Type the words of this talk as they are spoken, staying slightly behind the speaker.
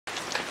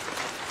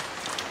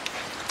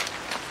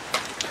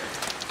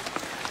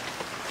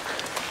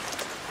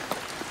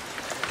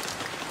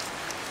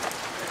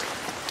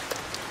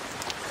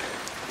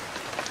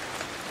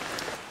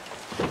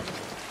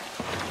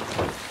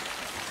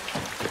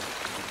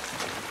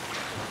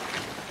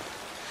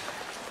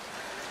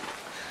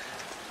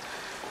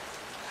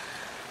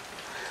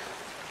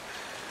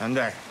なん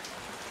だい。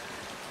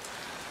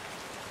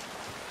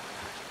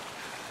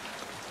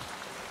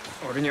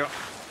俺には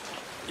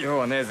用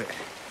はねえぜ。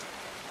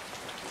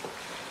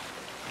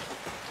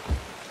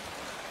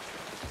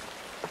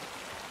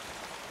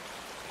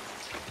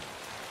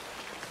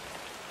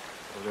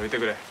どいて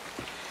くれ。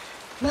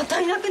また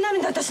いなくなる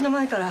んだ、私の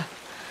前から。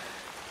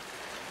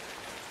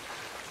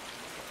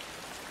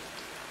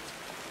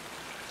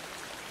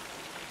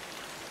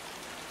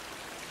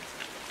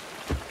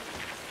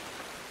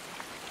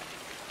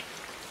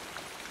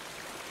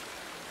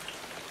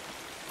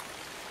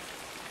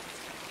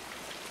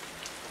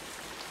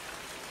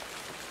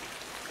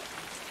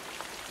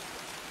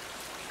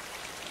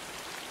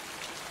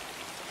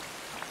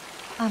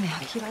雨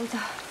は嫌いだ。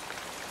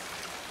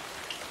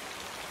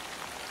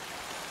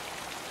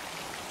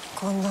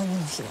こんな雨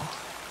の日は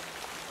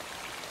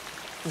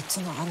い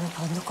つもあの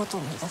晩のことを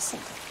思い出すん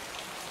だ。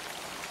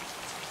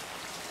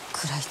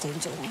暗い天井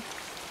に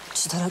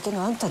血だらけ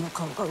のあんたの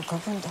顔が浮か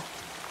ぶんだ。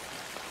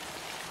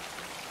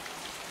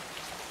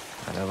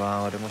あの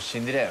晩俺も死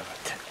んでりゃよかっ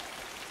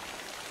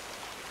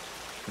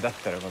た。だっ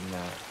たらこんな。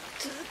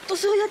ずっと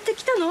そうやって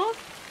きたの？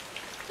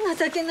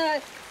情けな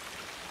い。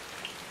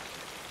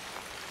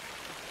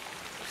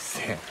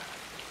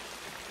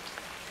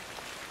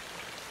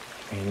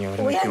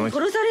親に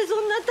殺されそ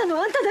うになったの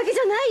はあんただけじ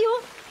ゃない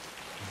よ。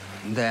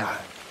なんだよ。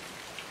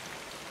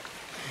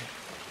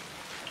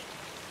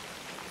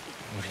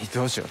俺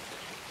どうしようって。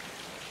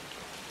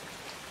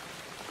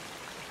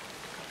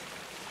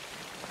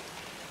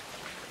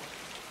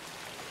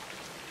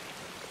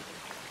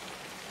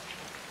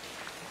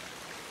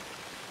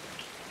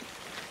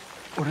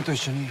俺と一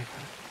緒に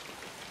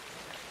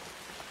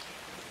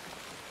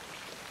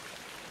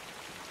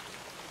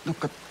どっ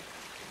か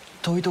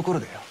遠いところ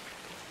でよ。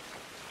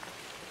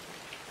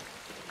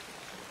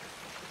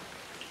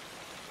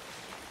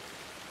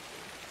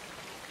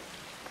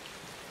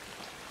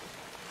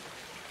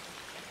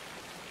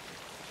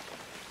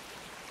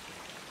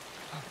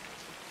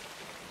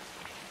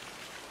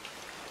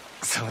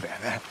そうだよ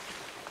な。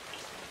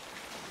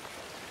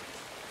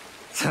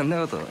そん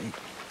なこと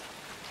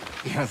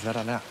今さ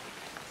らな。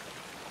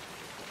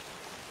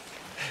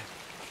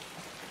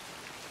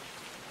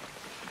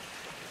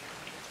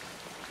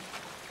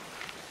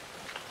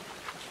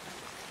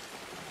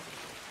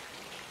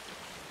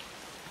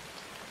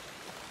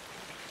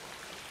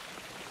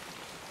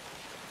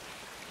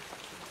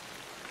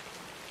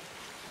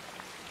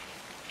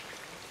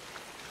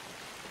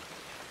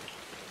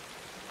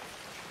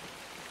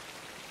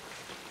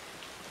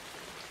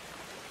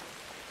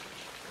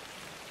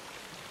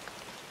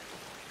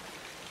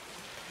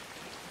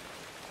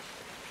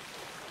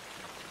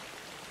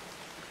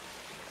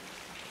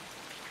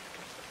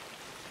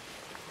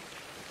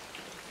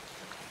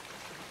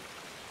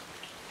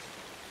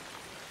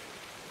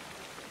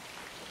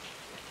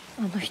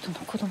あの人の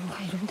子供が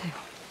いるんだよ、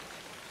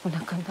お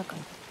腹の中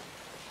に。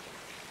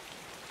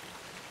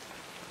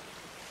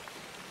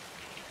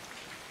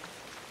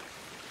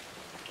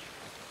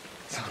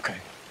そうか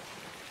い。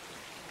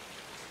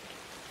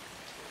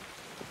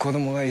子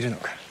供がいるの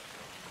か。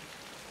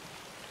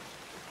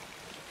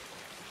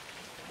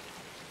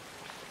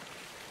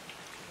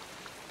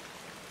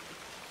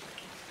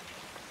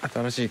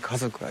新しい家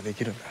族がで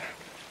きるんだな。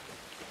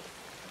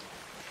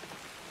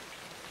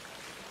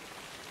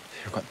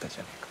よかったじ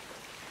ゃねえか。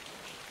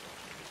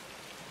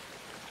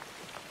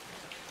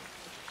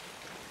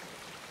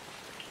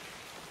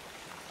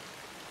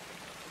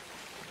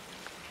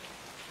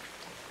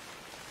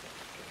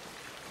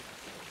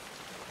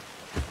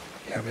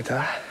やめ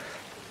た。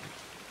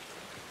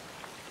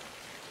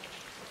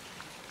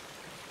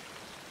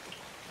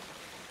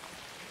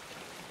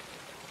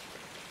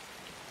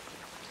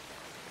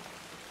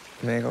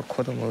おめえが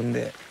子供産ん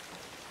で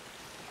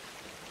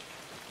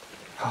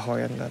母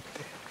親になって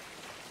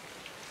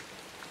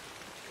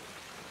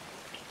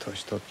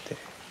年取って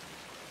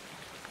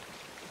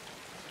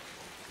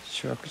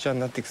しわくちゃに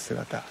なっていく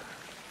姿、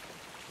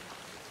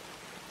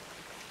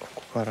こ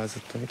こからず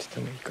っと見てて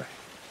もいいかい。